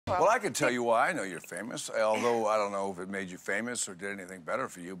Well, I can tell you why I know you're famous, although I don't know if it made you famous or did anything better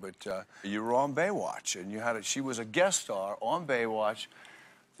for you, but you were on Baywatch, and you had she was a guest star on Baywatch.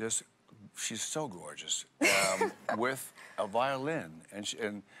 She's so gorgeous, with a violin.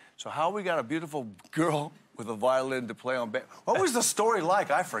 And so how we got a beautiful girl with a violin to play on Baywatch? What was the story like?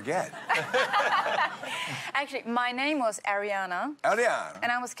 I forget. Actually, my name was Ariana. Ariana.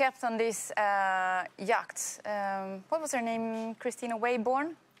 And I was kept on this yacht. What was her name? Christina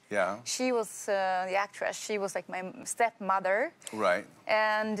Wayborn? Yeah. She was the actress. She was like my stepmother. Right.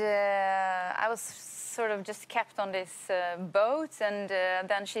 And I was sort of just kept on this boat, and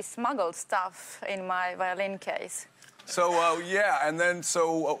then she smuggled stuff in my violin case. So, yeah, and then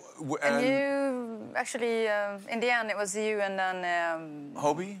so... and you, actually, in the end, it was you and then...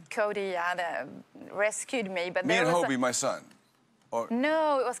 Hobie? Cody, yeah, rescued me. But me there and was Hobie, my son. Or...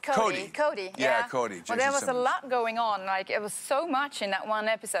 No, it was Cody. Cody, yeah. Cody. Well, there was a lot going on. Like, it was so much in that one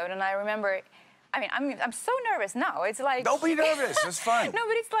episode, and I remember... I mean, I'm so nervous now. It's like... Don't be nervous. It's fun. No,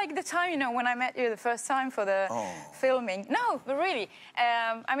 but it's like the time, you know, when I met you the first time for the filming. No, but really.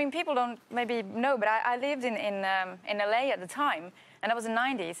 I mean, people don't maybe know, but I lived in LA at the time, and that was the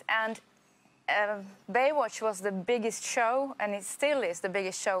 90s. And Baywatch was the biggest show, and it still is the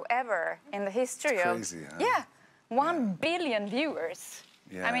biggest show ever in the history of... It's crazy, huh? Yeah. 1 billion viewers.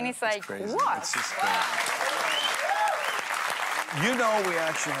 Yeah, I mean, it's like, crazy. what? It's just crazy. You know, we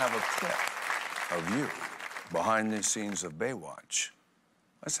actually have a clip of you behind the scenes of Baywatch.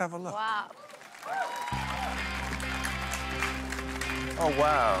 Let's have a look. Wow. Oh,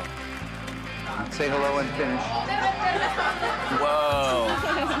 wow. Say hello and finish. Whoa.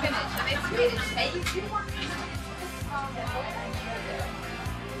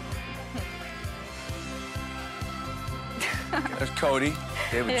 There's Cody,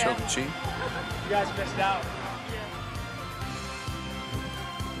 David Chokichi. You guys missed out.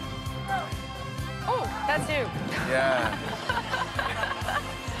 Oh, that's you. Yeah.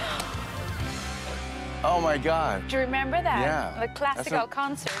 Oh, my God. Do you remember that? Yeah. The classical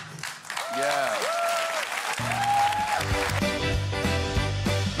concert. Yeah.